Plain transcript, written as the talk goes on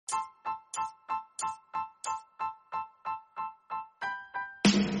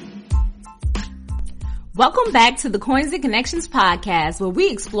Welcome back to the Coins and Connections podcast, where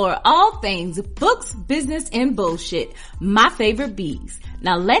we explore all things books, business, and bullshit. My favorite bees.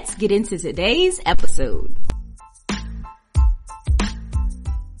 Now let's get into today's episode.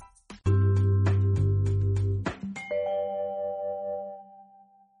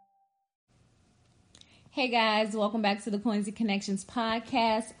 Hey guys, welcome back to the Coins and Connections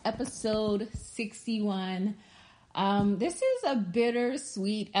podcast, episode 61. This is a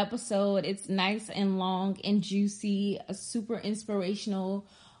bittersweet episode. It's nice and long and juicy, super inspirational,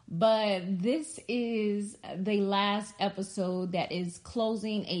 but this is the last episode that is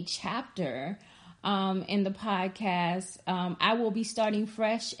closing a chapter in the podcast. I will be starting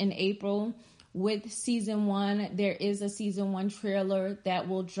fresh in April with season 1. There is a season 1 trailer that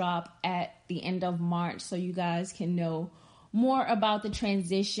will drop at the end of March, so you guys can know more about the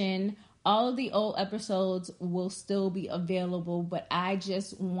transition. All of the old episodes will still be available, but I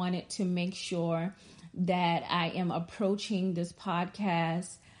just wanted to make sure that I am approaching this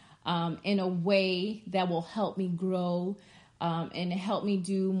podcast in a way that will help me grow and help me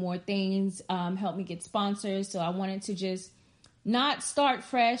do more things, help me get sponsors. So I wanted to just not start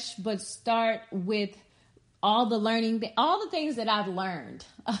fresh, but start with all the learning, all the things that I've learned.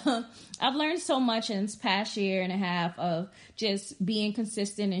 I've learned so much in this past year and a half of just being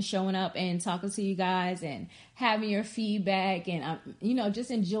consistent and showing up and talking to you guys and having your feedback and, just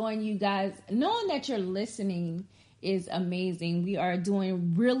enjoying you guys. Knowing that you're listening is amazing. We are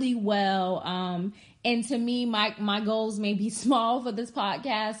doing really well. And to me, my goals may be small for this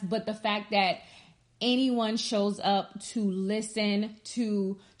podcast, but the fact that anyone shows up to listen,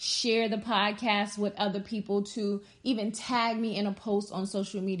 to share the podcast with other people, to even tag me in a post on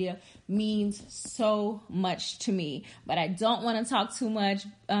social media means so much to me. But I don't want to talk too much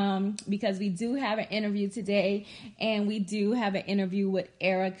because we do have an interview today, and we do have an interview with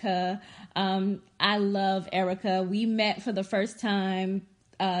Erica. I love Erica. We met for the first time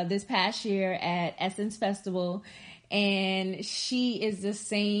this past year at Essence Festival. And she is the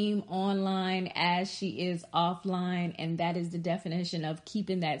same online as she is offline. And that is the definition of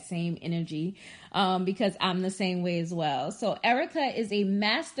keeping that same energy because I'm the same way as well. So Erica is a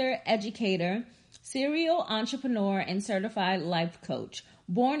master educator, serial entrepreneur, and certified life coach.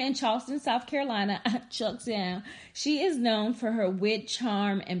 Born in Charleston, South Carolina, Chuck's down, she is known for her wit,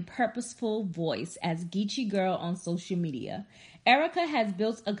 charm, and purposeful voice as Geechee Girl on social media. Erica has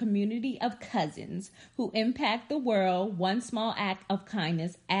built a community of cousins who impact the world one small act of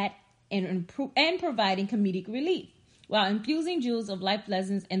kindness and providing comedic relief while infusing jewels of life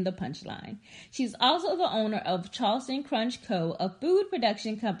lessons in the punchline. She's also the owner of Charleston Crunch Co., a food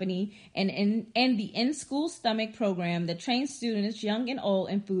production company, and the In-School Stomach program that trains students young and old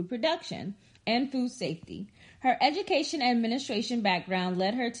in food production and food safety. Her education and administration background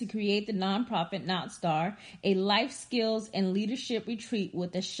led her to create the nonprofit NotStar, a life skills and leadership retreat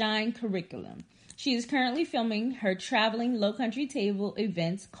with a Shine curriculum. She is currently filming her traveling low-country table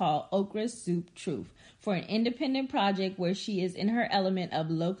events called Okra Soup Truth for an independent project where she is in her element of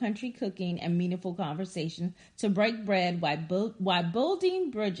low-country cooking and meaningful conversation to break bread while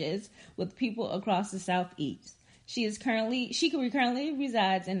building bridges with people across the Southeast. She currently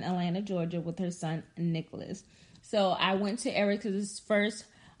resides in Atlanta, Georgia with her son, Nicholas. So I went to Erica's first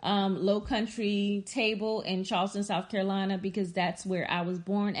low country table in Charleston, South Carolina, because that's where I was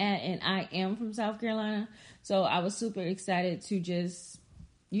born at, and I am from South Carolina. So I was super excited to just,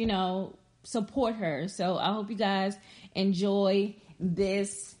 support her. So I hope you guys enjoy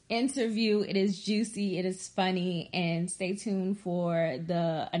this interview. It is juicy, it is funny, and stay tuned for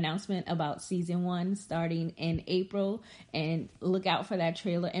the announcement about season 1 starting in April, and look out for that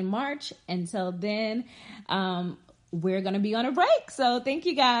trailer in March. Until then, we're going to be on a break. So thank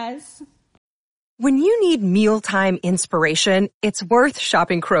you guys. When you need mealtime inspiration, it's worth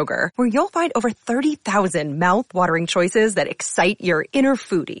shopping Kroger, where you'll find over 30,000 mouth-watering choices that excite your inner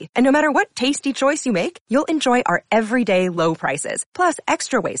foodie. And no matter what tasty choice you make, you'll enjoy our everyday low prices, plus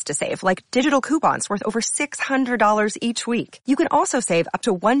extra ways to save, like digital coupons worth over $600 each week. You can also save up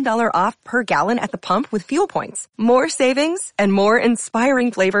to $1 off per gallon at the pump with fuel points. More savings and more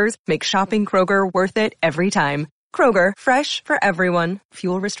inspiring flavors make shopping Kroger worth it every time. Kroger, fresh for everyone.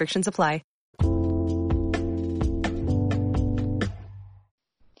 Fuel restrictions apply.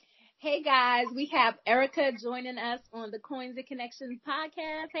 Hey guys, we have Erica joining us on the Coins and Connections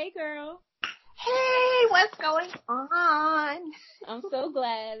podcast. Hey girl. Hey, what's going on? I'm so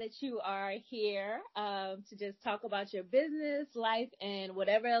glad that you are here to just talk about your business, life, and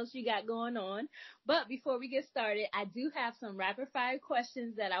whatever else you got going on. But before we get started, I do have some rapid fire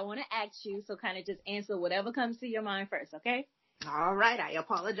questions that I want to ask you. So kind of just answer whatever comes to your mind first, okay? All right, I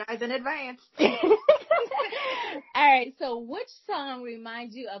apologize in advance. All right. So, which song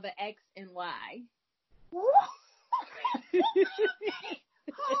reminds you of an ex and why? Oh, goodness.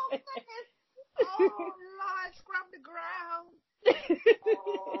 Oh, Lord, scrub the ground.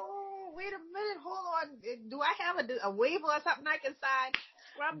 Oh, wait a minute. Hold on. Do I have a waiver or something I can sign?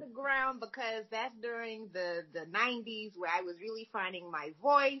 Scrub the ground, because that's during the 90s where I was really finding my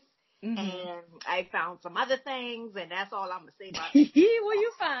voice. Mm-hmm. And I found some other things, and that's all I'm going to say about it. Well,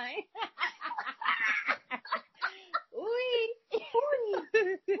 you fine.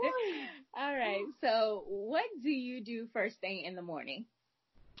 All right. So, what do you do first thing in the morning?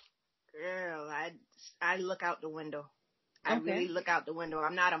 Girl, I look out the window. I really look out the window.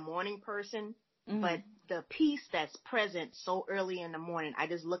 I'm not a morning person, but the peace that's present so early in the morning, I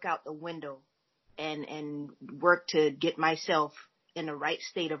just look out the window and work to get myself in the right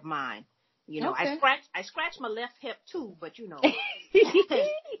state of mind. You know, I scratch my left hip too, but you know.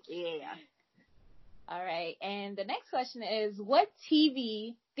 Yeah. All right. And the next question is, what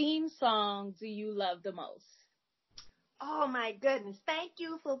TV theme song do you love the most? Oh my goodness. Thank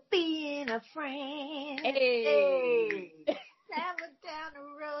you for being a friend. Hey. Travel down the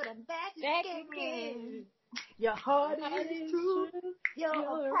road and back again. Your heart is true. You're a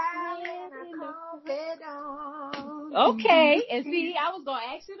pal and a confidant. Okay. And see, I was going to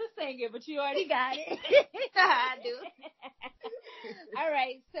ask you to sing it, but you already got it. I do. All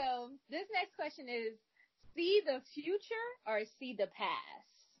right. So this next question is, see the future or see the past?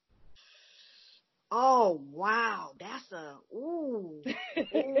 Oh, wow. That's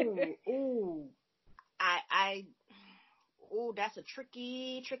that's a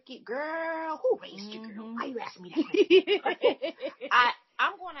tricky girl. Who raised you, girl? Why you asking me that?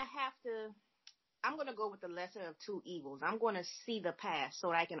 I'm going to go with the lesser of two evils. I'm going to see the past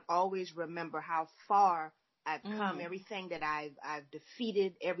so that I can always remember how far I've come, everything that I've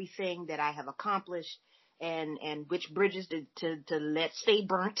defeated, everything that I have accomplished, and which bridges to let stay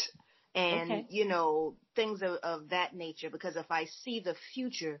burnt. And, you know, things of that nature. Because if I see the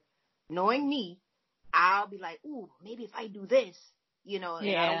future, knowing me, I'll be like, ooh, maybe if I do this, you know, and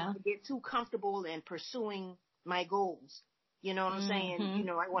I don't want to get too comfortable in pursuing my goals. You know what I'm saying? You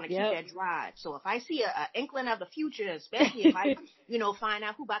know, I want to keep that drive. So if I see an inkling of the future, especially if I, you know, find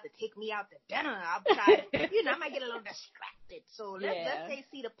out who about to take me out to dinner, I'll try, you know, I might get a little distracted. So let's say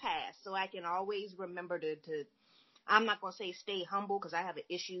see the past so I can always remember to I'm not going to say stay humble because I have an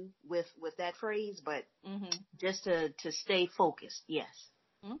issue with that phrase, but just to stay focused. Yes.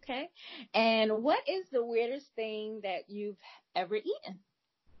 Okay. And what is the weirdest thing that you've ever eaten?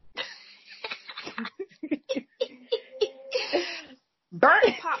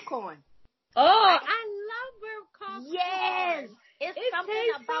 Burnt popcorn. Oh, I love burnt popcorn. Yes. It's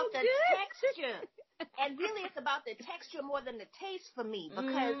something about the texture. And really it's about the texture more than the taste for me,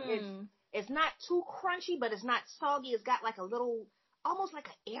 because it's not too crunchy, but it's not soggy. It's got like a little, almost like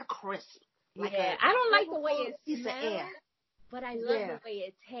an air crisp. Like I don't like the way it smells, but I love the way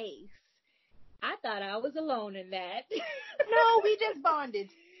it tastes. I thought I was alone in that. No, we just bonded.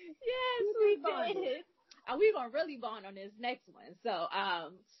 Yes, we did. We're going to really bond on this next one. So,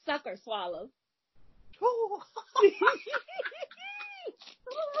 suck or swallow.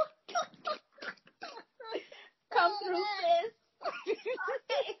 Come through, sis.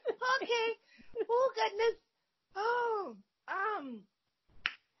 Okay. Oh, goodness.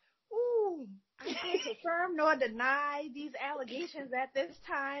 I can't confirm nor deny these allegations at this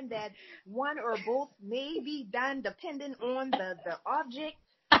time that one or both may be done depending on the object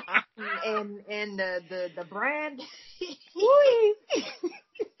and the brand.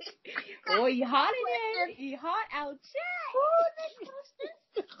 Oh, you hot in there? You hot out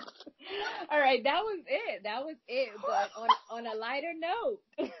there? All right, that was it. But on a lighter note.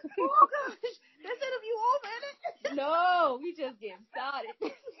 Oh gosh, this interview over, isn't it? No, we just getting started.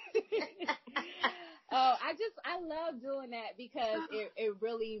 I love doing that because it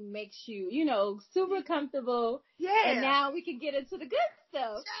really makes you, you know, super comfortable. Yeah. And now we can get into the good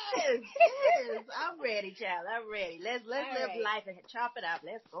stuff. Yes. I'm ready, child. I'm ready. Let's live life and chop it up.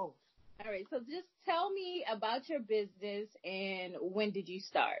 Let's go. All right. So just tell me about your business and when did you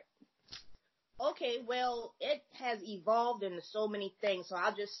start? Okay, well, it has evolved into so many things, so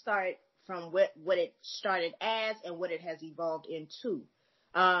I'll just start from what it started as and what it has evolved into.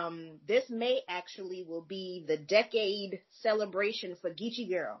 This May actually will be the decade celebration for Geechee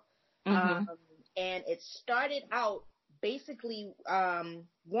Girl. And it started out basically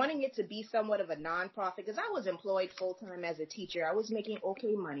wanting it to be somewhat of a nonprofit because I was employed full-time as a teacher. I was making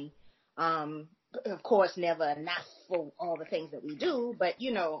okay money. Of course, never enough for all the things that we do, but,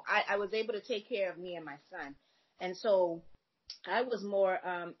 you know, I was able to take care of me and my son. And so I was more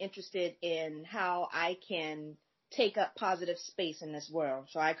interested in how I can take up positive space in this world.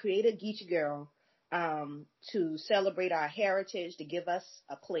 So I created Geechee Girl to celebrate our heritage, to give us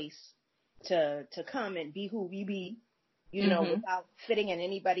a place to come and be who we be, you know, without fitting in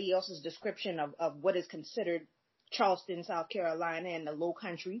anybody else's description of what is considered Charleston, South Carolina, and the Low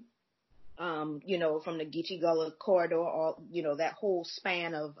Country. You know, from the Geechee Gullah corridor, all, you know, that whole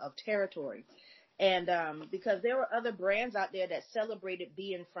span of territory. And because there were other brands out there that celebrated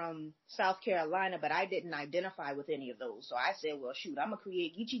being from South Carolina, but I didn't identify with any of those. So I said, well, shoot, I'm going to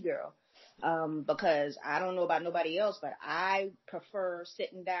create Geechee Girl because I don't know about nobody else, but I prefer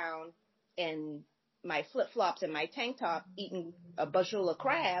sitting down in my flip-flops and my tank top eating a bushel of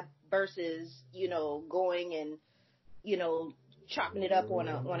crab versus, you know, going and, you know, chopping it up on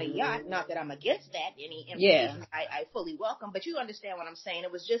a yacht. Not that I'm against that. Any information I fully welcome, but you understand what I'm saying.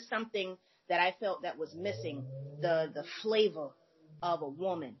 It was just something that I felt that was missing, the flavor of a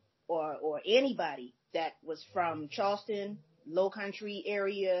woman or anybody that was from Charleston, Low Country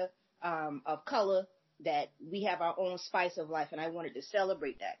area, of color, that we have our own spice of life, and I wanted to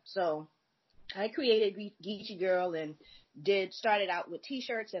celebrate that. So I created Geechee Girl and started out with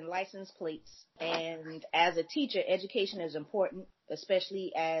t-shirts and license plates. And as a teacher, education is important,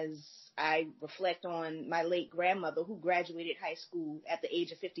 especially as I reflect on my late grandmother who graduated high school at the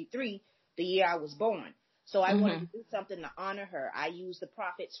age of 53, the year I was born. So I wanted to do something to honor her. I used the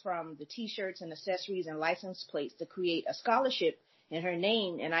profits from the t-shirts and accessories and license plates to create a scholarship in her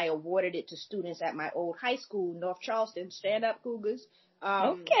name, and I awarded it to students at my old high school, North Charleston. Stand up, Cougars.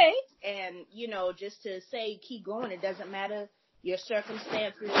 Okay. And, you know, just to say, keep going. It doesn't matter your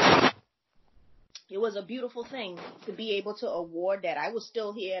circumstances. It was a beautiful thing to be able to award that. I was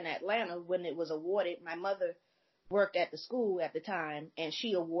still here in Atlanta when it was awarded. My mother worked at the school at the time, and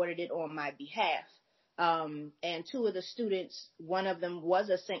she awarded it on my behalf. And two of the students, one of them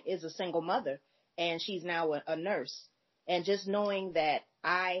is a single mother, and she's now a nurse. And just knowing that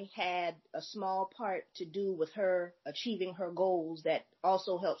I had a small part to do with her achieving her goals that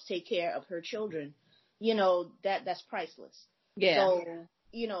also helps take care of her children, you know, that's priceless. Yeah. So,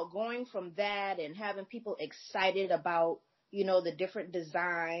 you know, going from that and having people excited about, you know, the different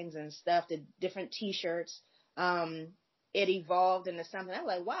designs and stuff, the different t-shirts, it evolved into something. I'm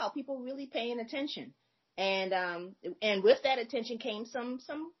like, wow, people really paying attention. And with that attention came some,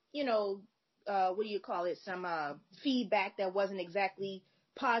 you know, some feedback that wasn't exactly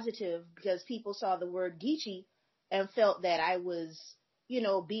positive, because people saw the word Geechee and felt that I was, you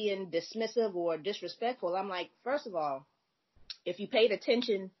know, being dismissive or disrespectful. I'm like, first of all, if you paid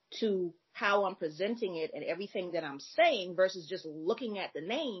attention to how I'm presenting it and everything that I'm saying versus just looking at the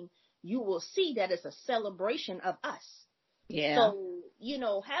name, you will see that it's a celebration of us. Yeah. So, you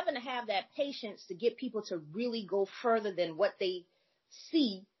know, having to have that patience to get people to really go further than what they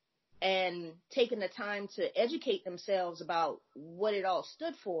see and taking the time to educate themselves about what it all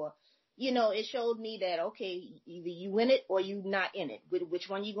stood for, you know, it showed me that, okay, either you in it or you not in it. Which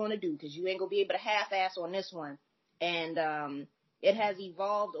one you going to do? Because you ain't going to be able to half-ass on this one. And it has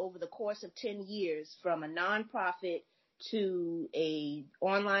evolved over the course of 10 years from a nonprofit to a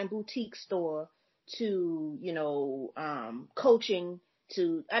online boutique store to, you know, coaching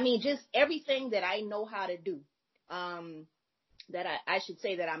to, I mean, just everything that I know how to do. That I should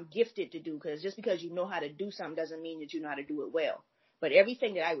say that I'm gifted to do, because just because you know how to do something doesn't mean that you know how to do it well. But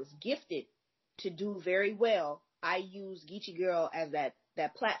everything that I was gifted to do very well, I use Geechee Girl as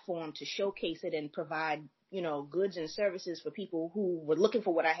that platform to showcase it and provide, you know, goods and services for people who were looking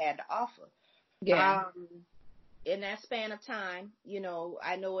for what I had to offer. Yeah. In that span of time, you know,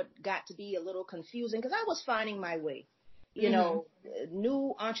 I know it got to be a little confusing because I was finding my way, you know,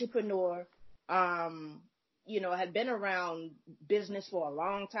 new entrepreneur, you know, had been around business for a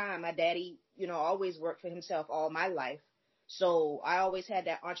long time. My daddy, you know, always worked for himself all my life. So I always had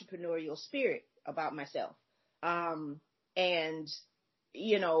that entrepreneurial spirit about myself. And,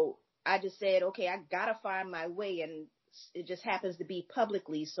 you know, I just said, okay, I got to find my way. And it just happens to be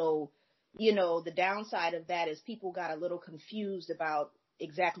publicly. So, you know, the downside of that is people got a little confused about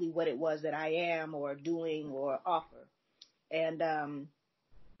exactly what it was that I am or doing or offer. And,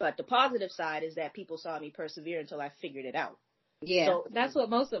 but the positive side is that people saw me persevere until I figured it out. Yeah, so, that's what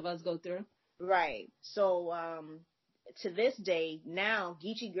most of us go through. Right. So to this day, now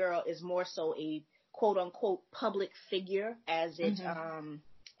Geechee Girl is more so a quote unquote public figure as it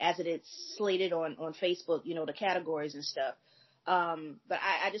is slated on Facebook, you know, the categories and stuff. But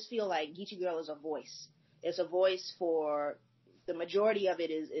I just feel like Geechee Girl is a voice. It's a voice for the majority of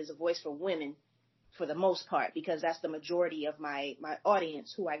it is a voice for women, for the most part, because that's the majority of my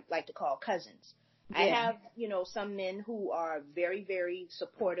audience, who I like to call cousins. I have, some men who are very, very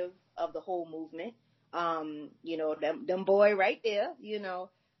supportive of the whole movement. Them boy right there,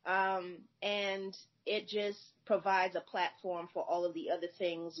 and it just provides a platform for all of the other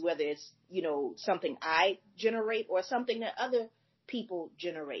things, whether it's, something I generate or something that other people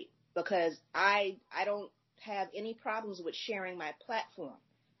generate, because I don't have any problems with sharing my platform.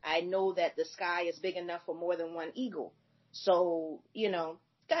 I know that the sky is big enough for more than one eagle. So,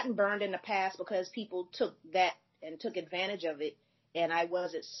 gotten burned in the past because people took that and took advantage of it, and I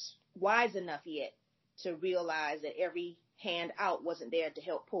wasn't wise enough yet to realize that every hand out wasn't there to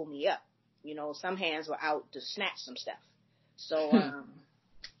help pull me up. Some hands were out to snatch some stuff. So,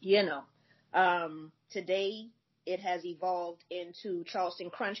 today it has evolved into Charleston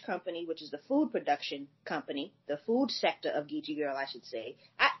Crunch Company, which is the food production company, the food sector of Geechee Girl, I should say.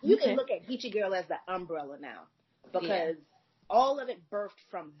 You can look at Geechee Girl as the umbrella now, because all of it birthed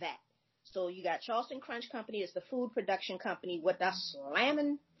from that. So you got Charleston Crunch Company, it's the food production company with the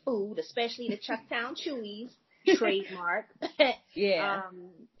slamming food, especially the Chucktown Chewies, trademark.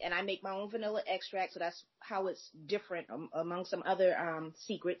 And I make my own vanilla extract, so that's how it's different among some other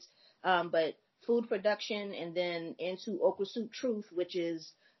secrets. But food production, and then into Okra Soup Truth, which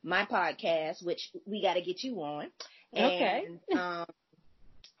is my podcast, which we got to get you on. And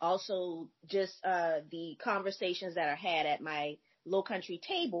also just the conversations that are had at my Low Country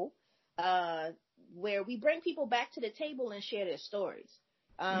table, where we bring people back to the table and share their stories.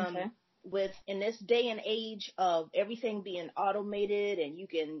 With in this day and age of everything being automated and you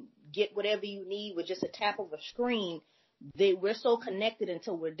can get whatever you need with just a tap of a screen, we're so connected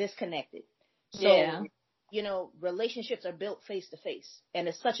until we're disconnected. So, relationships are built face to face, and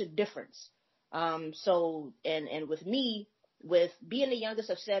it's such a difference. And with me, with being the youngest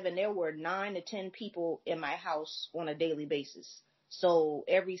of 7, there were 9 to 10 people in my house on a daily basis. So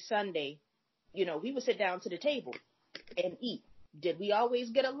every Sunday, we would sit down to the table and eat. Did we always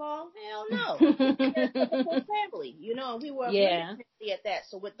get along? Hell no. Family, and we were really at that.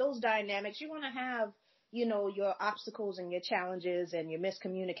 So with those dynamics, you're going to have, your obstacles and your challenges and your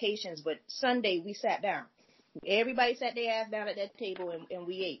miscommunications. But Sunday, we sat down. Everybody sat their ass down at that table and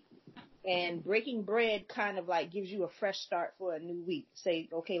we ate. And breaking bread kind of like gives you a fresh start for a new week. Say,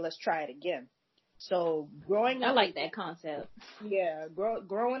 okay, let's try it again. So growing up. I like that concept. Yeah.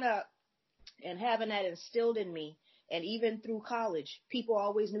 Growing up and having that instilled in me. And even through college, people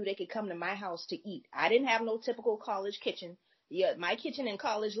always knew they could come to my house to eat. I didn't have no typical college kitchen. Yeah, my kitchen in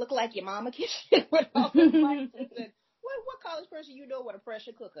college looked like your mama kitchen with all the spices. And what college person with a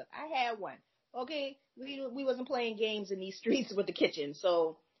pressure cooker? I had one. Okay, we wasn't playing games in these streets with the kitchen.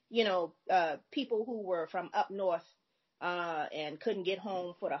 So, people who were from up north and couldn't get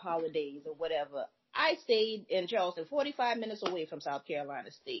home for the holidays or whatever, I stayed in Charleston, 45 minutes away from South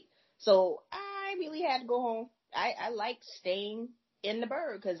Carolina State. So I really had to go home. I liked staying in the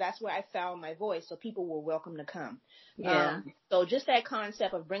burg because that's where I found my voice. So people were welcome to come. So just that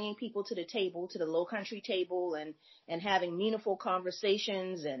concept of bringing people to the table, to the Low Country table, and having meaningful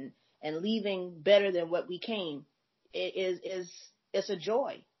conversations and leaving better than what we came, it's a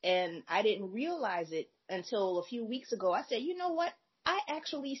joy. And I didn't realize it until a few weeks ago. I said, you know what? I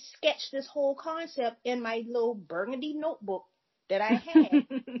actually sketched this whole concept in my little burgundy notebook that I had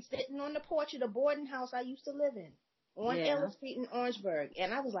sitting on the porch of the boarding house I used to live in on Ellis Street in Orangeburg.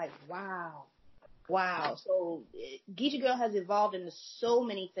 And I was like, wow. So Geechee Girl has evolved into so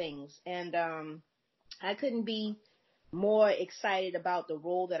many things. And I couldn't be more excited about the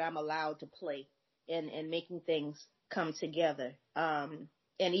role that I'm allowed to play in making things come together. And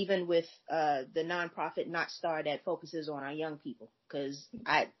even with the nonprofit Not Star that focuses on our young people, because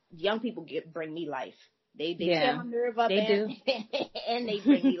young people bring me life. They tear my nerve up and they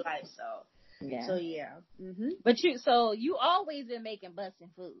bring me life. So Mm-hmm. But you always been making busting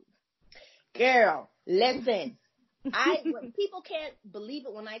food. Girl, listen. People can't believe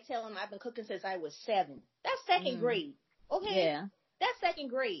it when I tell them I've been cooking since I was 7. That's second grade. Okay. Yeah. That's second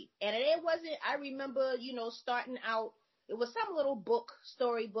grade. And it wasn't, I remember, starting out, it was some little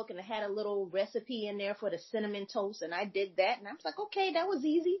storybook, and it had a little recipe in there for the cinnamon toast. And I did that. And I was like, okay, that was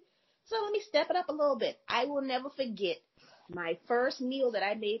easy. So let me step it up a little bit. I will never forget my first meal that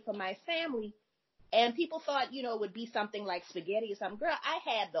I made for my family. And people thought, it would be something like spaghetti or something. Girl, I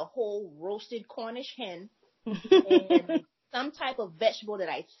had the whole roasted Cornish hen and some type of vegetable that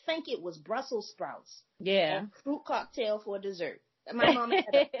I think it was Brussels sprouts. Yeah. And fruit cocktail for dessert. My mom had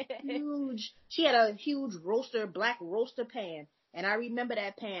a huge black roaster pan. And I remember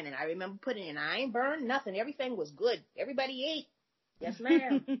that pan, and I remember putting it in. I ain't burned nothing. Everything was good. Everybody ate. Yes,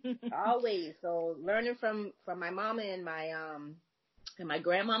 ma'am. Always. So learning from my mama and and my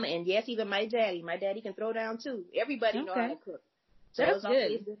grandmama, and yes, even my daddy. My daddy can throw down too. Everybody know how to cook. So That's it's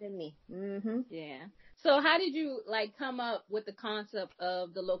always been in me. Mm-hmm. Yeah. So how did you like come up with the concept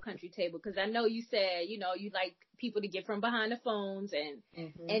of the Low Country Table? Because I know you said, you know, you like people to get from behind the phones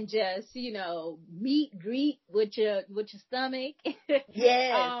and just, you know, meet, greet with your stomach.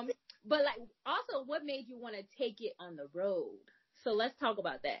 Yes. But like also what made you want to take it on the road? So let's talk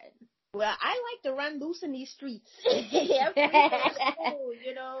about that. Well, I like to run loose in these streets.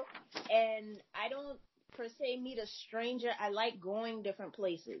 You know, and I don't per se meet a stranger. I like going different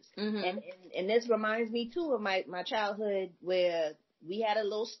places. And this reminds me too of my childhood where we had a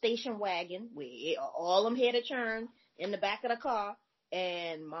little station wagon where all them had a churn in the back of the car,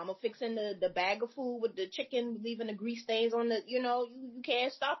 and mama fixing the bag of food with the chicken, leaving the grease stains on the, you know, you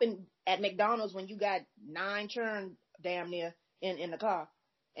can't stop at McDonald's when you got 9 churn damn near in the car.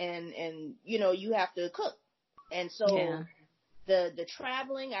 And you know, you have to cook. And so the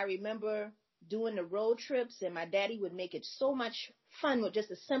traveling, I remember doing the road trips, and my daddy would make it so much fun with just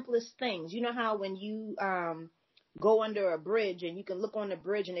the simplest things. You know how when you go under a bridge and you can look on the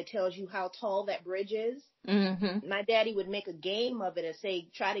bridge and it tells you how tall that bridge is? Mm-hmm. My daddy would make a game of it and say,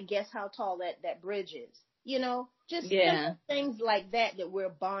 try to guess how tall that bridge is. You know, just simple things like that we're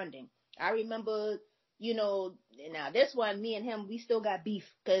bonding. I remember, you know, now this one, me and him, we still got beef,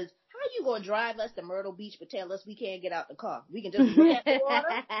 because how you gonna drive us to Myrtle Beach but tell us we can't get out the car? We can just look at the water.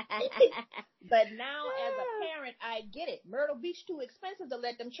 But now as a parent, I get it. Myrtle Beach too expensive to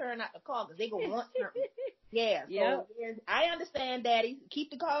let them churn out the car because they gonna want something. Yeah, so I understand, Daddy.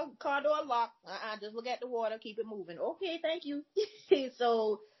 Keep the car door locked. Just look at the water, keep it moving. Okay, thank you.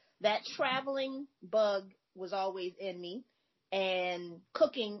 So that traveling bug was always in me, and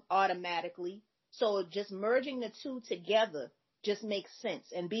cooking automatically. So just merging the two together just makes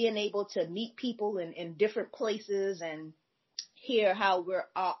sense, and being able to meet people in different places and hear how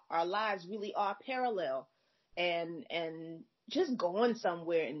our lives really are parallel, and just going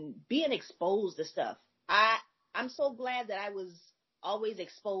somewhere and being exposed to stuff. I'm so glad that I was always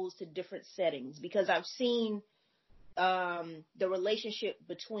exposed to different settings, because I've seen the relationship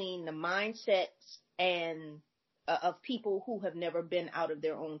between the mindsets and of people who have never been out of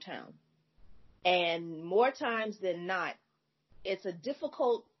their own town. And more times than not, it's a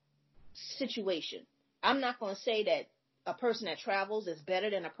difficult situation. I'm not going to say that a person that travels is better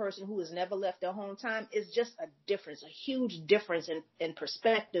than a person who has never left their hometown. It's just a difference, a huge difference in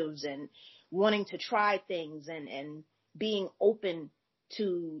perspectives and wanting to try things and being open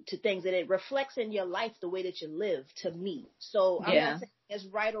to things, that it reflects in your life the way that you live, to me. So I'm not saying it's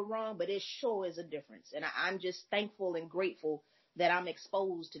right or wrong, but it sure is a difference. And I'm just thankful and grateful that I'm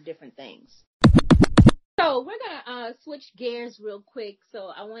exposed to different things. So we're going to switch gears real quick.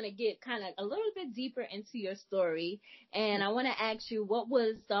 So I want to get kind of a little bit deeper into your story. And I want to ask you, what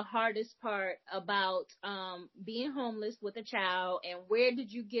was the hardest part about being homeless with a child, and where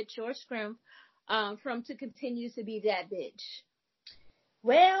did you get your strength from to continue to be that bitch?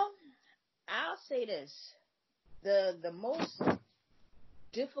 Well, I'll say this. The most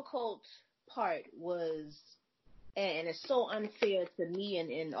difficult part was, and it's so unfair to me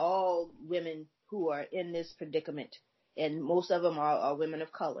and all women who are in this predicament, and most of them are women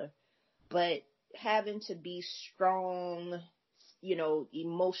of color, but having to be strong, you know,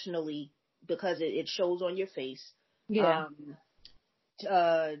 emotionally, because it shows on your face,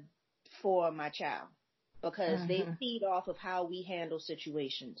 for my child, because they feed off of how we handle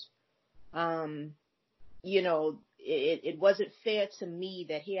situations. You know, it wasn't fair to me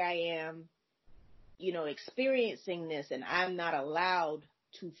that here I am, you know, experiencing this, and I'm not allowed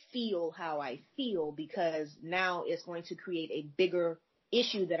to feel how I feel, because now it's going to create a bigger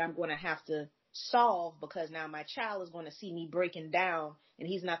issue that I'm going to have to solve, because now my child is going to see me breaking down, and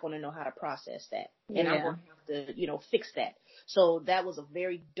he's not going to know how to process that. And I'm going to have to, you know, fix that. So that was a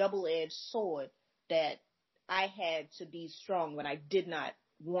very double-edged sword, that I had to be strong when I did not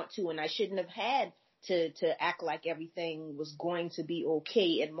want to, and I shouldn't have had to act like everything was going to be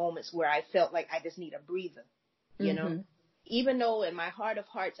okay in moments where I felt like I just need a breather, you know? Even though in my heart of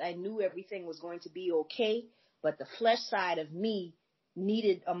hearts, I knew everything was going to be okay, but the flesh side of me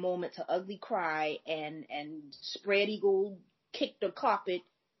needed a moment to ugly cry and spread eagle, kick the carpet.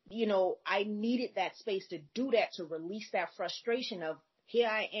 You know, I needed that space to do that, to release that frustration of, here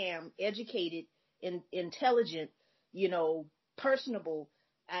I am, educated, intelligent, you know, personable.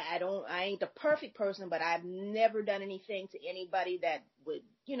 I ain't the perfect person, but I've never done anything to anybody that would,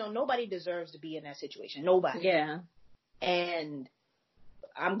 you know, nobody deserves to be in that situation. Nobody. Yeah. And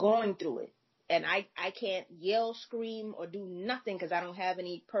I'm going through it, and I can't yell, scream, or do nothing because I don't have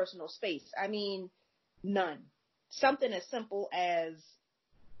any personal space. I mean, none. something as simple as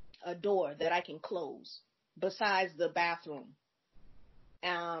a door that I can close besides the bathroom.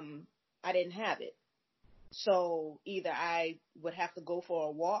 I didn't have it. So either I would have to go for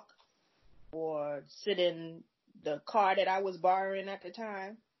a walk or sit in the car that I was borrowing at the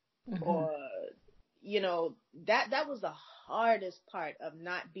time, or, that was the hardest part of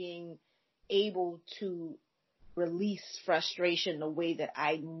not being able to release frustration the way that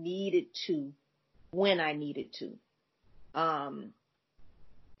I needed to when I needed to.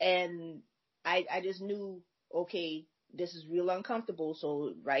 And I just knew, okay, this is real uncomfortable.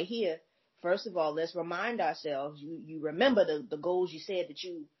 So right here, first of all, let's remind ourselves, you remember the goals you said that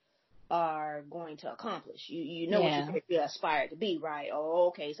you are going to accomplish. You know what you said you aspire to be, right? Oh,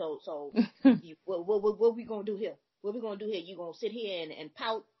 okay. So what we going to do here? What we going to do here? You going to sit here and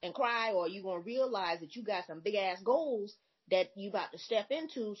pout and cry, or you going to realize that you got some big ass goals that you about to step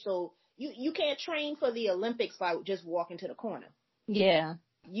into? So you can't train for the Olympics by just walking to the corner. Yeah.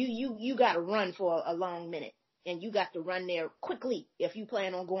 You got to run for a long minute, and you got to run there quickly if you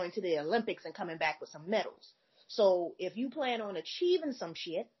plan on going to the Olympics and coming back with some medals. So if you plan on achieving some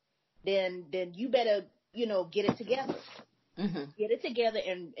shit, then you better, get it together. Mm-hmm. Get it together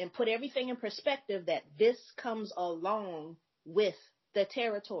and put everything in perspective that this comes along with the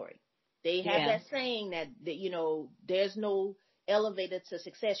territory. They have that saying that there's no elevator to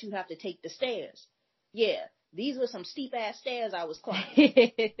success. You have to take the stairs. Yeah. These were some steep ass stairs I was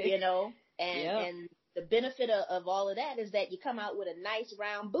climbing, and the benefit of all of that is that you come out with a nice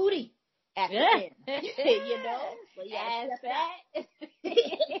round booty at the end, So ass fat.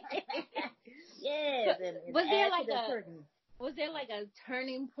 Yes. And was there like a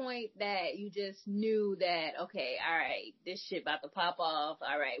turning point that you just knew that, okay, all right, this shit about to pop off.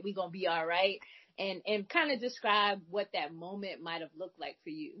 All right, we gonna be all right. And kind of describe what that moment might have looked like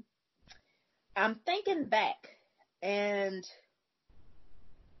for you. I'm thinking back, and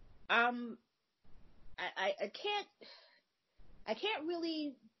I can't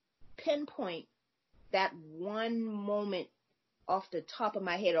really pinpoint that one moment off the top of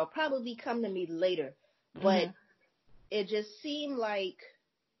my head. It'll probably come to me later, but it just seemed like,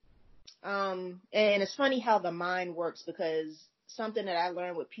 and it's funny how the mind works, because something that I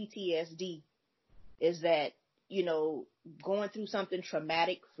learned with PTSD is that, going through something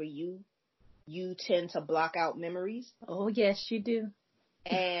traumatic for you, you tend to block out memories. Oh, yes, you do.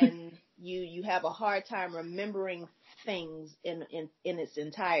 And you have a hard time remembering things in its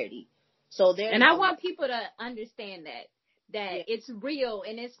entirety. So and I want people to understand that it's real,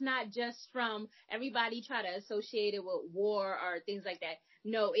 and it's not just from everybody try to associate it with war or things like that.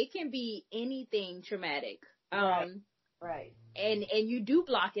 No, it can be anything traumatic. Right. And you do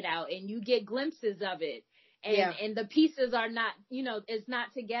block it out, and you get glimpses of it. And the pieces are not, it's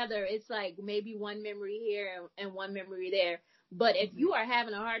not together. It's like maybe one memory here and one memory there. But if you are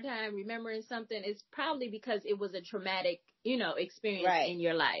having a hard time remembering something, it's probably because it was a traumatic, experience in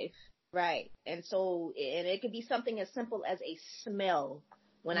your life. Right. And so, and it could be something as simple as a smell.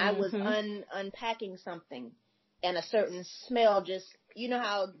 When I was unpacking something, and a certain smell just,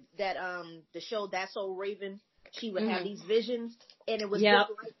 how that, the show That's So Raven, she would have these visions, and it was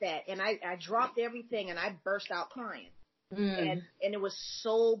just like that. And I dropped everything, and I burst out crying. And it was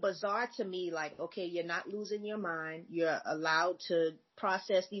so bizarre to me, like, okay, you're not losing your mind. You're allowed to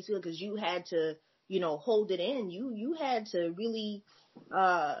process these feelings, because you had to, hold it in. You had to really,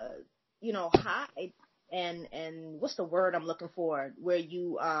 hide and what's the word I'm looking for? Where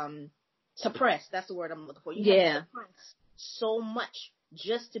you, suppress. That's the word I'm looking for. You had to suppress so much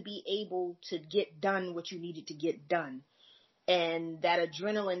just to be able to get done what you needed to get done. And that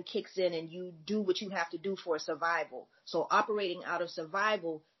adrenaline kicks in, and you do what you have to do for survival. So operating out of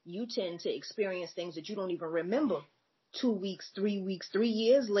survival, you tend to experience things that you don't even remember 2 weeks, 3 weeks, 3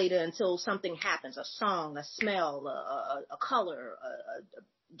 years later, until something happens, a song, a smell, a color,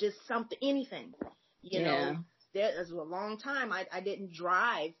 just something, anything. There's a long time I didn't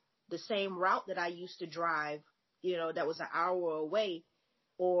drive the same route that I used to drive, that was an hour away,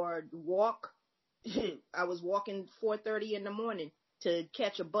 or walk. I was walking 4:30 in the morning to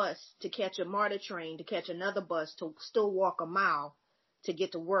catch a bus, to catch a MARTA train, to catch another bus, to still walk a mile to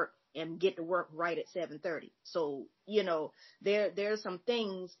get to work, and get to work right at 7:30. So, there's some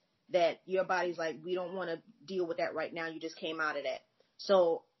things that your body's like, we don't want to deal with that right now. You just came out of that.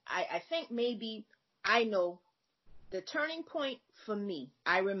 So I think maybe, I know the turning point for me,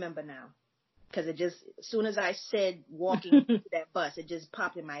 I remember now, because it just, as soon as I said walking to that bus, it just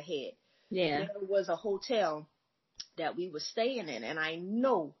popped in my head. Yeah. There was a hotel that we were staying in, and I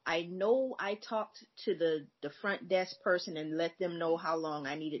know I talked to the front desk person and let them know how long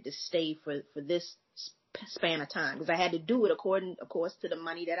I needed to stay for this span of time, because I had to do it according, of course, to the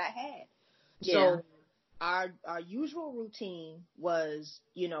money that I had. Yeah. So our usual routine was,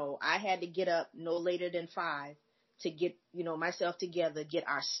 I had to get up no later than 5 to get, myself together, get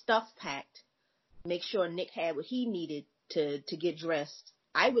our stuff packed, make sure Nick had what he needed to get dressed.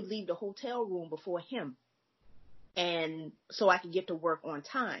 I would leave the hotel room before him, and so I could get to work on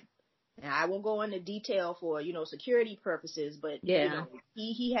time. And I won't go into detail for, security purposes, but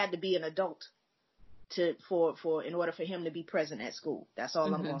he had to be an adult for in order for him to be present at school. That's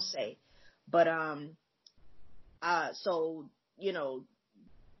all I'm gonna say. But so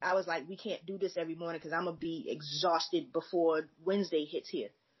I was like, we can't do this every morning because I'm gonna be exhausted before Wednesday hits here.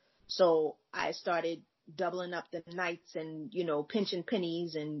 So I started doubling up the nights and, pinching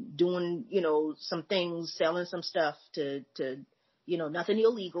pennies and doing, some things, selling some stuff to, nothing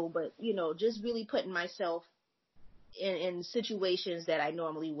illegal, but, just really putting myself in situations that I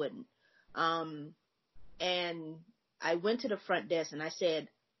normally wouldn't. And I went to the front desk and I said,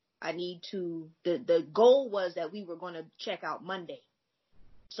 I need to, the goal was that we were going to check out Monday.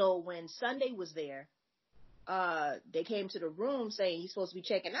 So when Sunday was there, they came to the room saying, you're supposed to be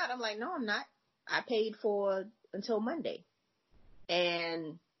checking out. I'm like, no, I'm not. I paid for until Monday.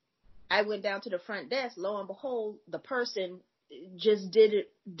 And I went down to the front desk. Lo and behold, the person just did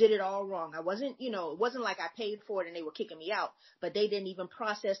it all wrong. I wasn't, it wasn't like I paid for it and they were kicking me out, but they didn't even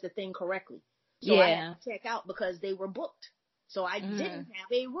process the thing correctly. So I had to check out because they were booked. So I didn't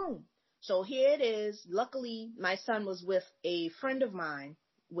have a room. So here it is. Luckily, my son was with a friend of mine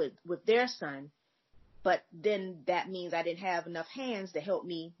with their son. But then that means I didn't have enough hands to help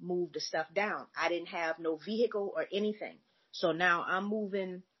me move the stuff down. I didn't have no vehicle or anything. So now I'm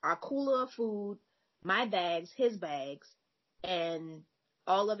moving our cooler of food, my bags, his bags, and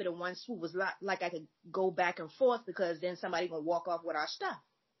all of it in one swoop. Was like I could go back and forth because then somebody gonna walk off with our stuff.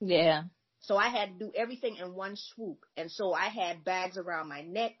 Yeah. So I had to do everything in one swoop. And so I had bags around my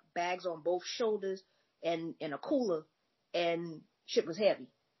neck, bags on both shoulders, and a cooler, and shit was heavy.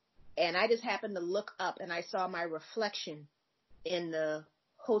 And I just happened to look up and I saw my reflection in the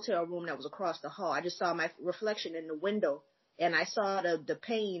hotel room that was across the hall. I just saw my reflection in the window and I saw the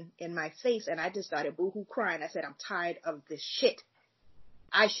pain in my face and I just started boohoo crying. I said, I'm tired of this shit.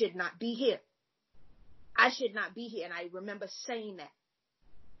 I should not be here. I should not be here. And I remember saying that.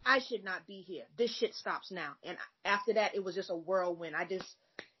 I should not be here. This shit stops now. And after that, it was just a whirlwind.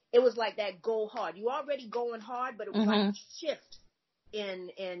 It was like that go hard. You already going hard, but it was like a shift.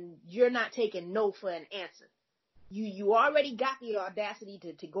 And you're not taking no for an answer. You already got the audacity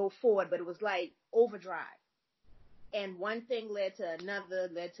to go forward, but it was like overdrive. And one thing led to another,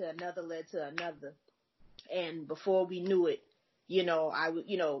 led to another, led to another. And before we knew it,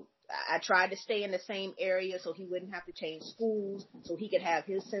 I tried to stay in the same area so he wouldn't have to change schools, so he could have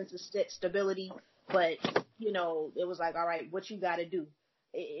his sense of stability. But, it was like, all right, what you got to do?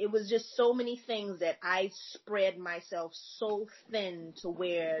 It was just so many things that I spread myself so thin to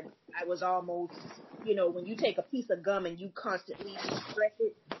where I was almost, when you take a piece of gum and you constantly stretch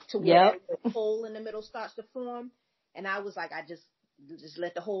it to where the hole in the middle starts to form. And I was like, I just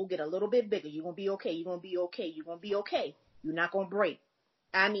let the hole get a little bit bigger. You're going to be okay. You're going to be okay. You're going to be okay. You're not going to break.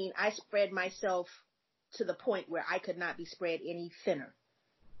 I mean, I spread myself to the point where I could not be spread any thinner.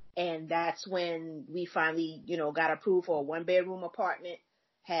 And that's when we finally, got approved for a 1-bedroom apartment.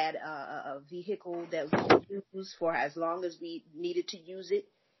 Had a vehicle that we could use for as long as we needed to use it.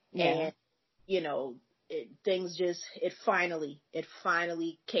 Yeah. And, it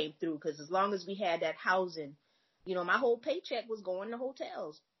finally came through. Because as long as we had that housing, my whole paycheck was going to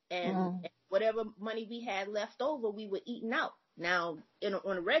hotels. And whatever money we had left over, we were eating out. Now,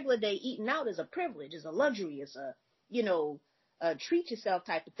 on a regular day, eating out is a privilege, is a luxury, it's a treat yourself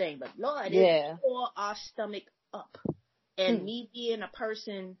type of thing. But Lord, it tore our stomach up. And me being a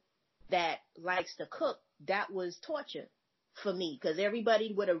person that likes to cook, that was torture for me because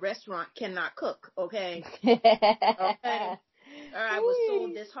everybody with a restaurant cannot cook. Okay. Okay. I was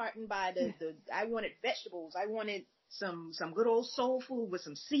so disheartened by I wanted vegetables. I wanted some good old soul food with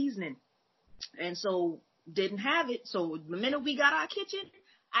some seasoning. And so didn't have it. So the minute we got our kitchen,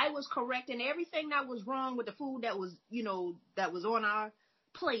 I was correcting everything that was wrong with the food that was, that was on our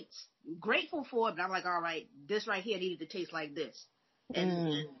plates. Grateful for it, but I'm like, all right, this right here needed to taste like this.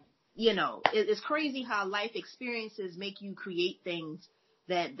 And it's crazy how life experiences make you create things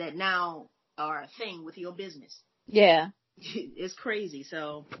that now are a thing with your business. Yeah. It's crazy.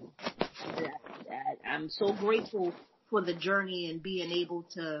 So I'm so grateful for the journey and being able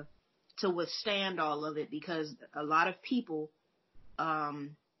to withstand all of it because a lot of people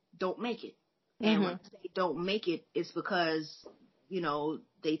don't make it. And when they don't make it, it's because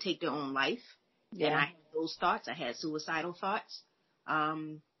they take their own life. Yeah. And I had those thoughts. I had suicidal thoughts.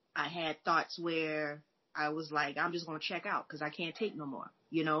 I had thoughts where I was like, I'm just going to check out because I can't take no more,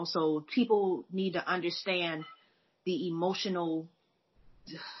 you know? So people need to understand the emotional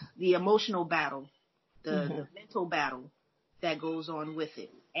battle, the mental battle that goes on with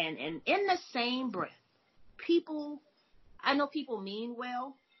it. And in the same breath, I know people mean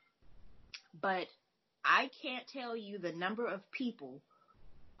well, but I can't tell you the number of people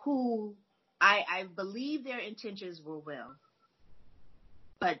who I believe their intentions were well,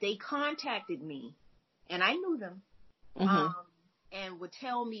 but they contacted me and I knew them, and would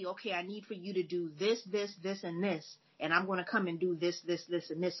tell me, okay, I need for you to do this, this, this, and this, and I'm going to come and do this, this, this,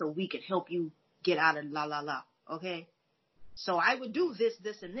 and this so we can help you get out of la, la, la, okay? So I would do this,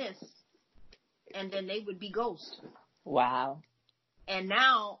 this, and this, and then they would be ghost. Wow. And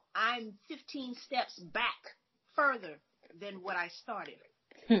now I'm 15 steps back further than what I started.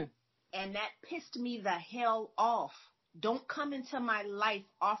 And that pissed me the hell off. Don't come into my life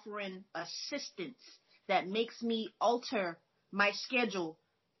offering assistance that makes me alter my schedule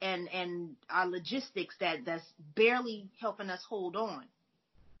and our logistics that's barely helping us hold on.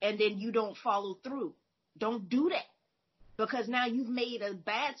 And then you don't follow through. Don't do that. Because now you've made a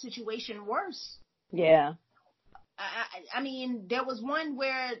bad situation worse. Yeah. I mean, there was one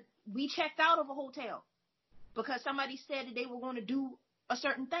where we checked out of a hotel because somebody said that they were going to do a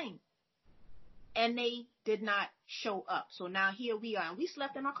certain thing. And they did not show up. So now here we are. And we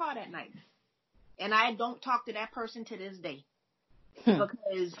slept in our car that night. And I don't talk to that person to this day.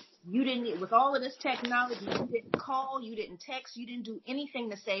 Because you didn't, with all of this technology, you didn't call, you didn't text, you didn't do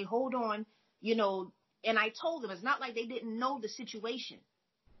anything to say, hold on, you know. And I told them, it's not like they didn't know the situation.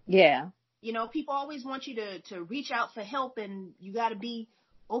 Yeah. You know, people always want you to reach out for help, and you got to be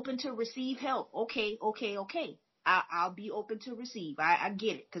open to receive help. Okay. I'll be open to receive. I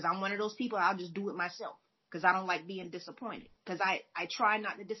get it, because I'm one of those people, I'll just do it myself, because I don't like being disappointed, because I try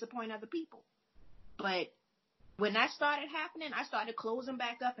not to disappoint other people. But when that started happening, I started closing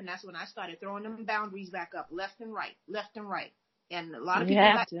back up, and that's when I started throwing them boundaries back up, left and right. And a lot of people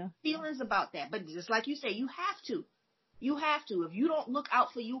got feelings about that. But just like you say, you have to. You have to. If you don't look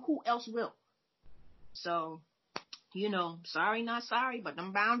out for you, who else will? So, you know, sorry, not sorry, but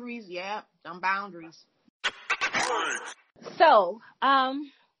them boundaries, them boundaries. So,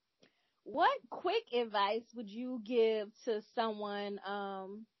 what quick advice would you give to someone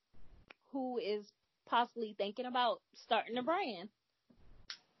who is possibly thinking about starting a brand?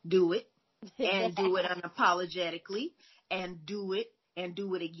 Do it, and do it unapologetically, and do it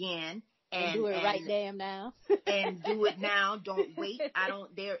again. And do it right damn now. And do it now. Don't wait.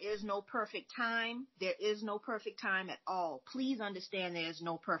 There is no perfect time. There is no perfect time at all. Please understand there is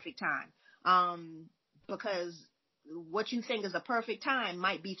no perfect time. Because what you think is a perfect time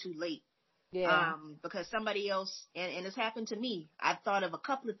might be too late. Yeah. Because somebody else, and it's happened to me, I've thought of a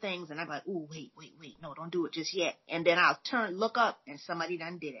couple of things and I'm like, ooh, wait, no, don't do it just yet. And then I'll look up and somebody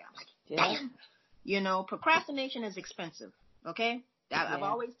done did it. I'm like, damn. You know, procrastination is expensive. Okay? I've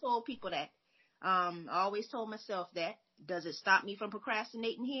always told people that. I always told myself that. Does it stop me from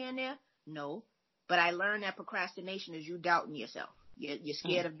procrastinating here and there? No. But I learned that procrastination is you doubting yourself. You're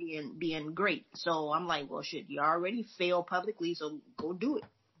scared of being great. So I'm like, well, shit, you already failed publicly, so go do it.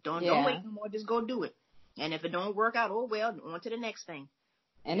 Don't wait no more. Just go do it. And if it don't work out, oh well, on to the next thing.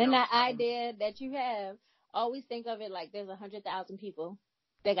 And then that idea that you have, always think of it like there's 100,000 people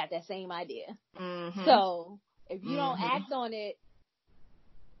that got that same idea. Mm-hmm. So if you don't act on it,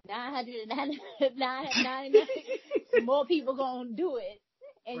 999 more people gonna do it,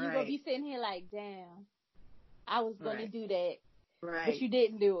 and you're gonna be sitting here like, damn, I was gonna do that, but you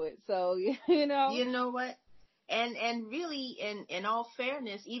didn't do it. So you know what, and really, in all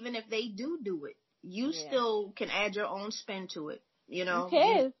fairness, even if they do it, you still can add your own spin to it. You know,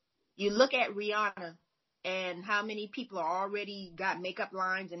 you look at Rihanna and how many people are already got makeup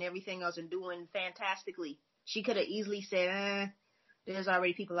lines and everything else and doing fantastically. She could have easily said, there's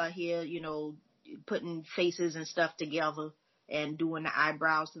already people out here, you know, putting faces and stuff together and doing the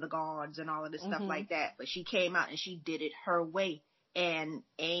eyebrows to the gods and all of this stuff like that. But she came out and she did it her way and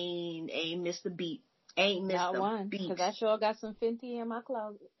ain't missed a beat. Ain't missed not a one, beat. Because I sure got some Fenty in my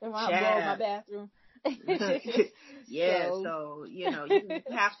closet, in my bathroom. So you know, you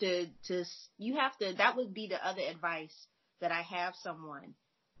have to, that would be the other advice that I have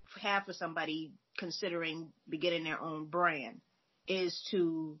for somebody considering beginning their own brand, is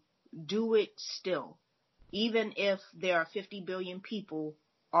to do it still. Even if there are 50 billion people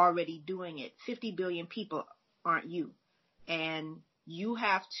already doing it, 50 billion people aren't you. And you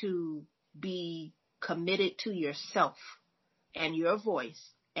have to be committed to yourself and your voice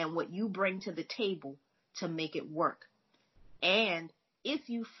and what you bring to the table to make it work. And if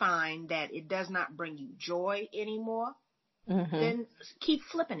you find that it does not bring you joy anymore, then keep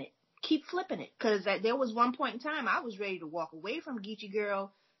flipping it. Keep flipping it. Because there was one point in time I was ready to walk away from Geechee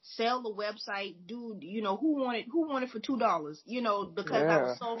Girl, sell the website, dude, you know, who wanted for $2, you know, because I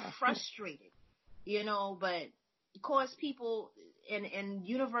was so frustrated, you know. But of course people and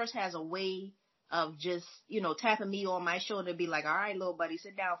universe has a way of just, you know, tapping me on my shoulder and be like, all right, little buddy,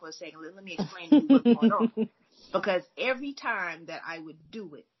 sit down for a second. Let me explain to you what's going on. Because every time that I would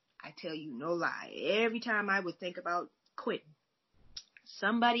do it, I tell you no lie, every time I would think about quitting,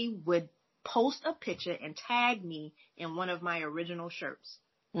 somebody would post a picture and tag me in one of my original shirts.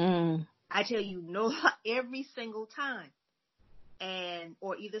 I tell you no lie, every single time. And,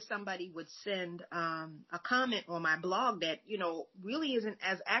 or either somebody would send a comment on my blog that, you know, really isn't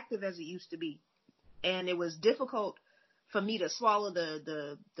as active as it used to be. And it was difficult for me to swallow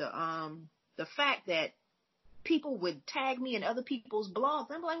the fact that people would tag me in other people's blogs.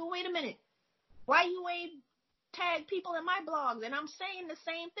 I'm like, well, wait a minute. Why you ain't tag people in my blogs? And I'm saying the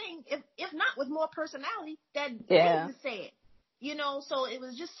same thing, if not with more personality, that David said. You know, so it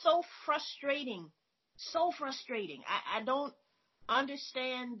was just so frustrating. So frustrating. I don't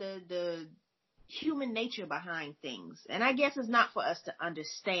understand the human nature behind things. And I guess it's not for us to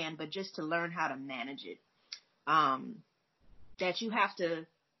understand, but just to learn how to manage it. That you have to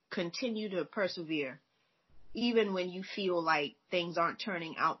continue to persevere, even when you feel like things aren't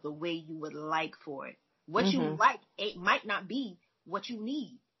turning out the way you would like for it. What you like, it might not be what you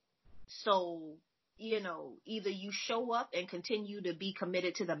need. So, you know, either you show up and continue to be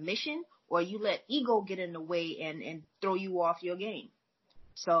committed to the mission, or you let ego get in the way and throw you off your game.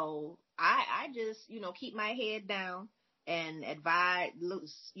 So I just, you know, keep my head down and advise,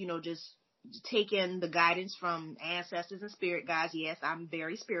 you know, just take in the guidance from ancestors and spirit guides. Yes, I'm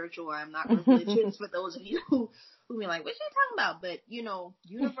very spiritual. I'm not religious for those of you who be like, what you talking about? But, you know,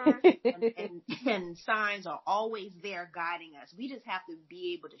 universe and signs are always there guiding us. We just have to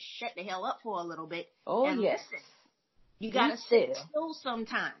be able to shut the hell up for a little bit and listen. You got to sit still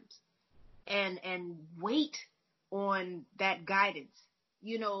sometimes and wait on that guidance.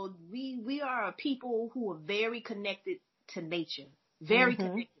 You know, we are a people who are very connected to nature, very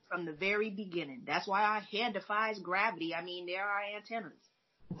connected from the very beginning. That's why our hair defies gravity. I mean, there are antennas,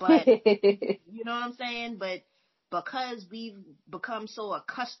 but you know what I'm saying? But because we've become so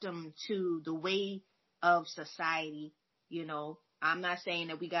accustomed to the way of society, you know, I'm not saying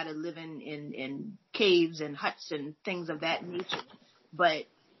that we got to live in caves and huts and things of that nature, but,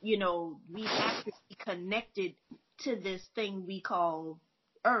 you know, we have to be connected to this thing we call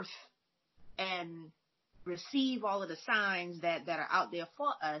Earth and receive all of the signs that are out there for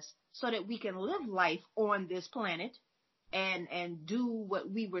us so that we can live life on this planet and do what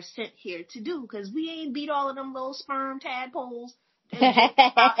we were sent here to do. Because we ain't beat all of them little sperm tadpoles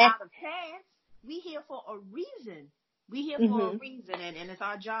out of chance. We here for a reason. We here for a reason, and it's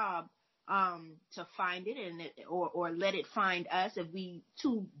our job to find it or let it find us if we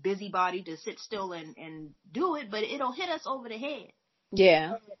too busybody to sit still and do it, but it'll hit us over the head.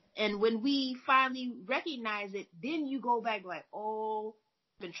 Yeah. And when we finally recognize it, then you go back like, oh,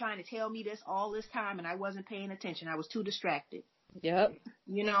 been trying to tell me this all this time and I wasn't paying attention. I was too distracted. Yep.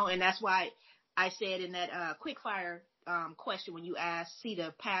 You know, and that's why I said in that quickfire question when you asked, see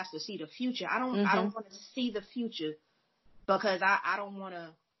the past or see the future. I don't want to see the future because I don't want to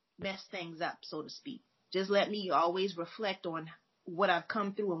mess things up, so to speak. Just let me always reflect on what I've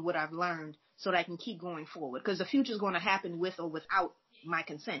come through and what I've learned so that I can keep going forward. Because the future is going to happen with or without my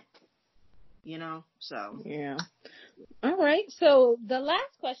consent. You know, so. Yeah. All right. So the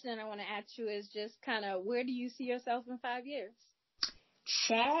last question I want to ask you is just kind of, where do you see yourself in 5 years?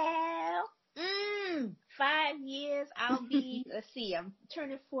 Child. 5 years. I'll be, let's see, I'm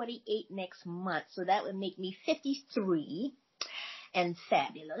turning 48 next month. So that would make me 53 and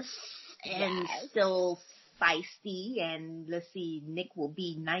fabulous and still feisty. And let's see, Nick will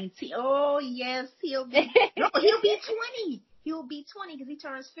be 19. Oh, yes, he'll be 20. He'll be 20 because he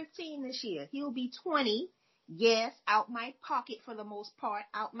turns 15 this year. He'll be 20. Yes, out my pocket for the most part,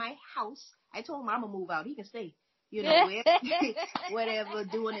 out my house. I told him I'm going to move out. He can stay, you know, whatever,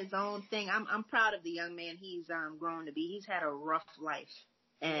 doing his own thing. I'm proud of the young man he's grown to be. He's had a rough life.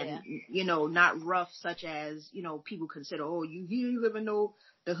 And, you know, not rough such as, you know, people consider, oh, he ain't living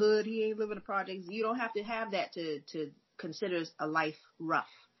the hood. He ain't living the projects. You don't have to have that to consider a life rough.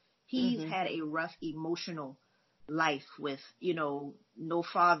 He's had a rough emotional life with, you know, no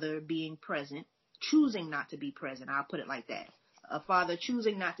father being present, choosing not to be present. I'll put it like that. A father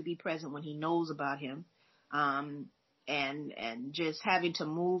choosing not to be present when he knows about him. and just having to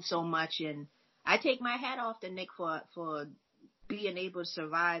move so much. And I take my hat off to Nick for being able to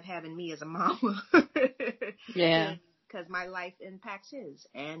survive having me as a mama. Yeah. Because my life impacts his.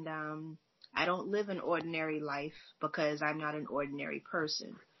 And I don't live an ordinary life because I'm not an ordinary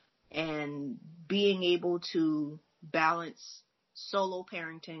person. And being able to balance solo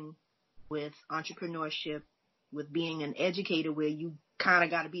parenting with entrepreneurship, with being an educator where you kind of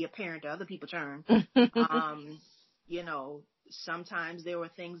got to be a parent to other people's turn. You know, sometimes there were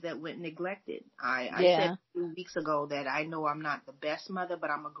things that went neglected. I said 2 weeks ago that I know I'm not the best mother, but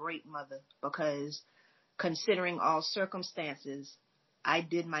I'm a great mother, because considering all circumstances, I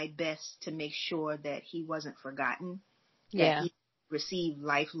did my best to make sure that he wasn't forgotten, that he received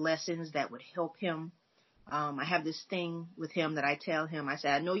life lessons that would help him. I have this thing with him that I tell him. I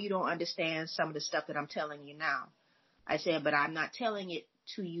said, I know you don't understand some of the stuff that I'm telling you now. I said, but I'm not telling it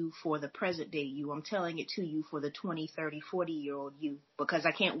to you for the present day you. I'm telling it to you for the 20, 30, 40-year-old you, because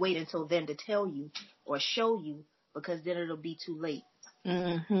I can't wait until then to tell you or show you, because then it'll be too late.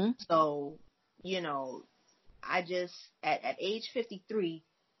 Mm-hmm. So, you know, I just, at age 53,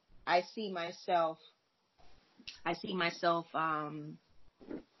 I see myself, I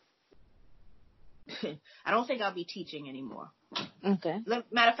don't think I'll be teaching anymore. Okay.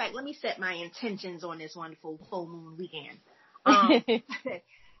 Matter of fact, let me set my intentions on this wonderful full moon weekend.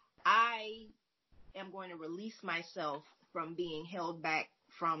 I am going to release myself from being held back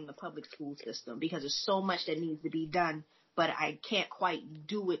from the public school system, because there's so much that needs to be done, but I can't quite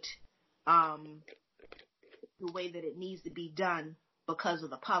do it the way that it needs to be done because of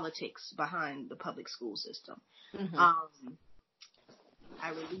the politics behind the public school system. Mm-hmm. I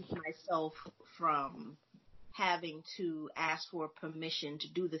release myself from having to ask for permission to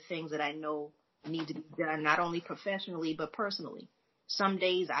do the things that I know need to be done, not only professionally, but personally. Some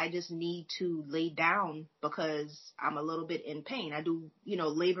days I just need to lay down because I'm a little bit in pain. I do,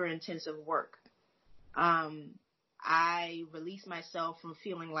 labor intensive work. I release myself from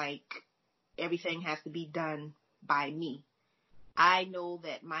feeling like everything has to be done by me. I know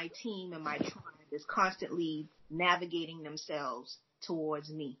that my team and my tribe is constantly navigating themselves towards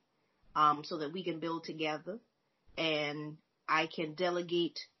me, so that we can build together, and I can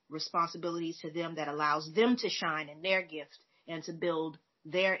delegate responsibilities to them that allows them to shine in their gift and to build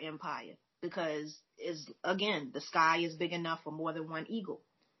their empire, because again, the sky is big enough for more than one eagle.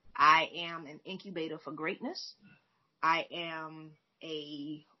 I am an incubator for greatness. I am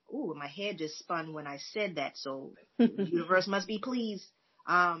my head just spun when I said that, so the universe must be pleased.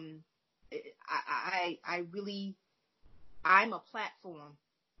 I'm a platform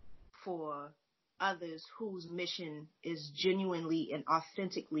for others whose mission is genuinely and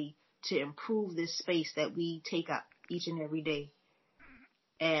authentically to improve this space that we take up each and every day,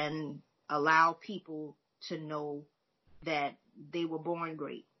 and allow people to know that they were born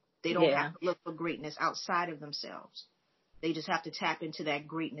great. They don't have to look for greatness outside of themselves. They just have to tap into that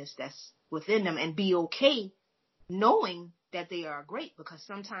greatness that's within them and be okay knowing that they are great, because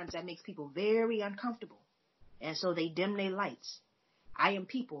sometimes that makes people very uncomfortable. And so they dim their lights. I am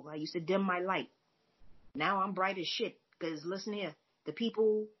people. I used to dim my light. Now I'm bright as shit, because listen here, the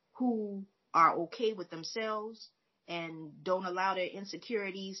people who are okay with themselves and don't allow their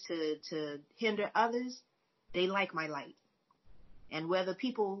insecurities to hinder others, they like my light. And whether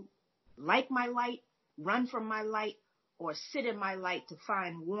people like my light, run from my light, or sit in my light to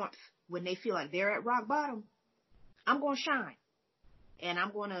find warmth when they feel like they're at rock bottom, I'm going to shine. And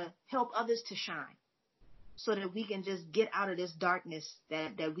I'm going to help others to shine, so that we can just get out of this darkness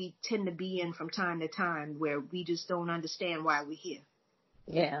that we tend to be in from time to time, where we just don't understand why we're here.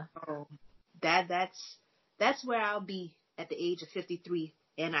 Yeah. So that's where I'll be at the age of 53.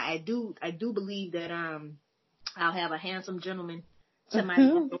 And I do believe that I'll have a handsome gentleman to my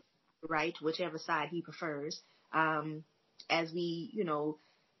left or right, whichever side he prefers, as we,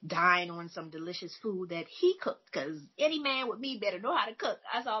 dine on some delicious food that he cooked, because any man with me better know how to cook.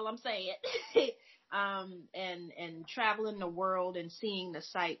 That's all I'm saying. And traveling the world and seeing the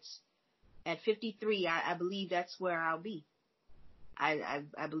sights at 53, I believe that's where I'll be. I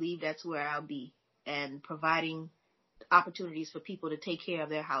believe that's where I'll be, and providing opportunities for people to take care of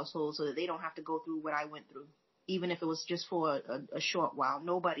their household so that they don't have to go through what I went through, even if it was just for a short while.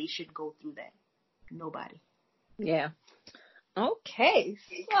 Nobody should go through that. Nobody. Yeah. Okay.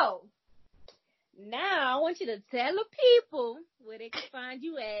 So now I want you to tell the people where they can find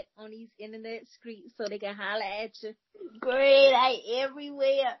you at on these internet streets so they can holler at you. Great. I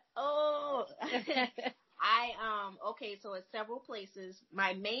everywhere. Oh. Okay, so it's several places.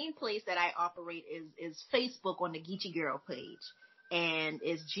 My main place that I operate is Facebook on the Geechee Girl page. and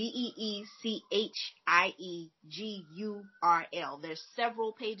it's GeeChieGurl. There's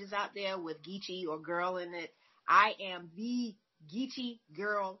several pages out there with Geechee or girl in it. I am the Geechee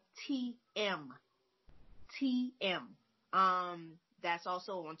Girl TM. That's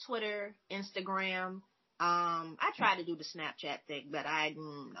also on Twitter, Instagram. I try to do the Snapchat thing, but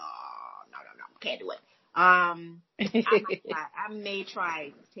no, can't do it. I may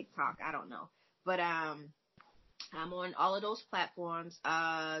try TikTok. I don't know, but I'm on all of those platforms.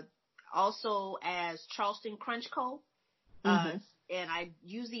 Also as Charleston Crunch Co. And I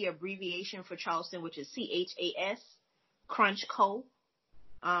use the abbreviation for Charleston, which is CHAS Crunch Co.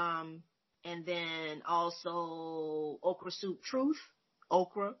 And then also Okra Soup Truth.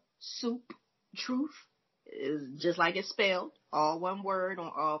 Okra Soup Truth is just like it's spelled, all one word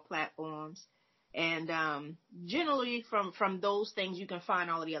on all platforms. And generally from those things you can find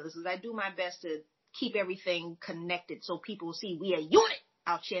all of the others. Because I do my best to keep everything connected so people see we a unit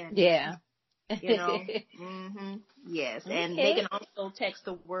out here. Yeah. You know? Yes. Okay. And they can also text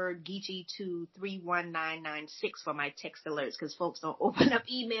the word Geechee to 31996 for my text alerts, because folks don't open up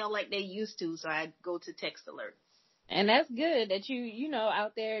email like they used to, so I go to text alerts. And that's good that you know,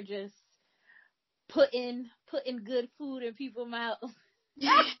 out there just putting good food in people's mouths.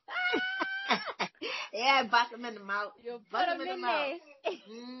 Yeah, bust them in the mouth. Bust them in the mouth.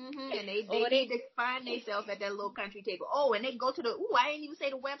 And they need to find themselves at that little country table. Oh, and they go to I didn't even say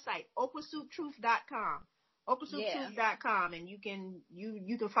the website, okrasouptruth.com. okrasouptruth.com, and you can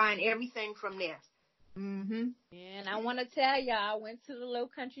find everything from there. And I want to tell y'all, I went to the Low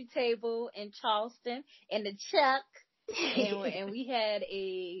Country Table in Charleston in the Chuck, and we had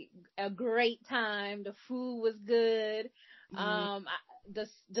a great time. The food was good. The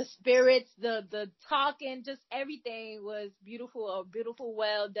spirits, the talking, just everything was beautiful. A beautiful,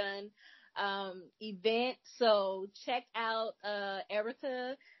 well done event. So check out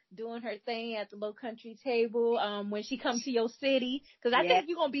Erica doing her thing at the Low Country Table when she comes to your city, because I think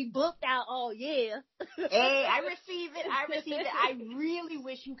you're gonna be booked out all year. Hey, I receive it. I really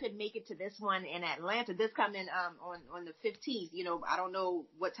wish you could make it to this one in Atlanta. This coming on the 15th. You know, I don't know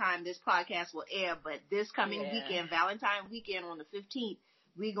what time this podcast will air, but this coming weekend, Valentine weekend on the 15th,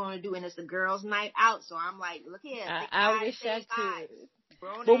 we're gonna do, and it's the girls' night out. So I'm like, look here, I wish I could.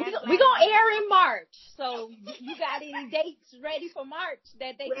 But we gonna air in March, so you got any dates ready for March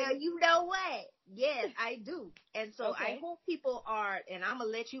that they Well, you know what? Yes, I do. And so I hope people are, and I'm gonna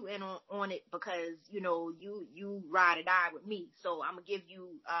let you in on it, because you know you ride or die with me. So I'm gonna give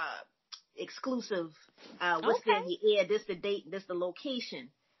you exclusive what's in the air. This the date, this the location,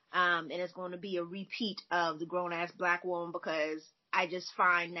 and it's going to be a repeat of the Grown Ass Black Woman, because I just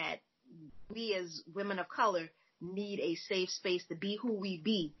find that we as women of color need a safe space to be who we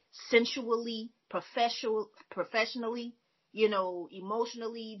be, sensually, professionally, you know,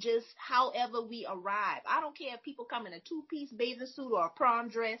 emotionally, just however we arrive. I don't care if people come in a 2-piece bathing suit or a prom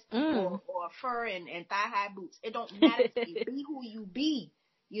dress or fur and thigh-high boots. It don't matter to you. Be who you be.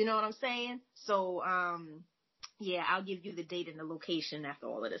 You know what I'm saying? So, yeah, I'll give you the date and the location after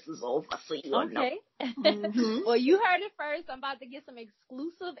all of this is over, so you know. Well, you heard it first. I'm about to get some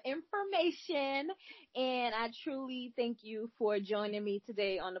exclusive information, and I truly thank you for joining me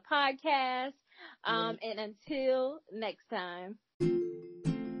today on the podcast. And until next time.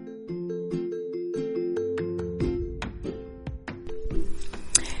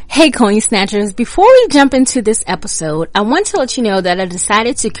 Hey Coin Snatchers, before we jump into this episode, I want to let you know that I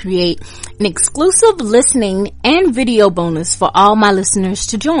decided to create an exclusive listening and video bonus for all my listeners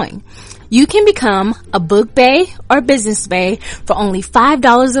to join. You can become a book bae or business bae for only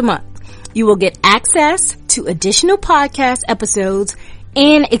 $5 a month. You will get access to additional podcast episodes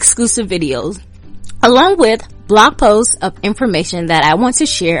and exclusive videos, along with blog posts of information that I want to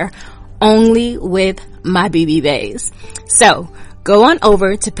share only with my BB Baes. So, go on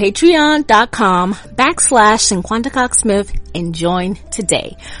over to patreon.com/SinquantaCox-Smith and join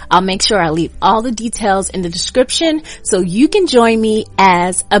today. I'll make sure I leave all the details in the description so you can join me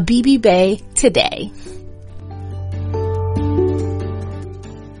as a BB Bae today.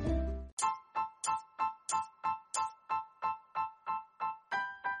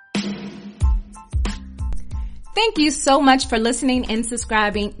 Thank you so much for listening and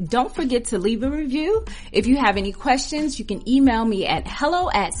subscribing. Don't forget to leave a review. If you have any questions, you can email me at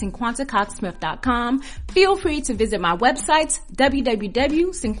hello@SinquantaCox-Smith.com. Feel free to visit my websites,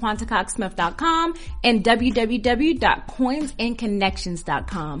 www.SinquantaCox-Smith.com and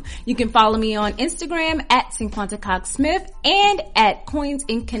www.coinsandconnections.com. You can follow me on Instagram at SinquantaCox-Smith and at Coins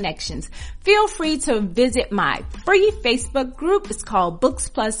and Connections. Feel free to visit my free Facebook group. It's called Books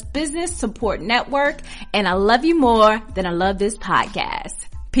Plus Business Support Network, and I love love you more than I love this podcast.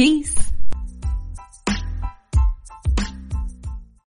 Peace.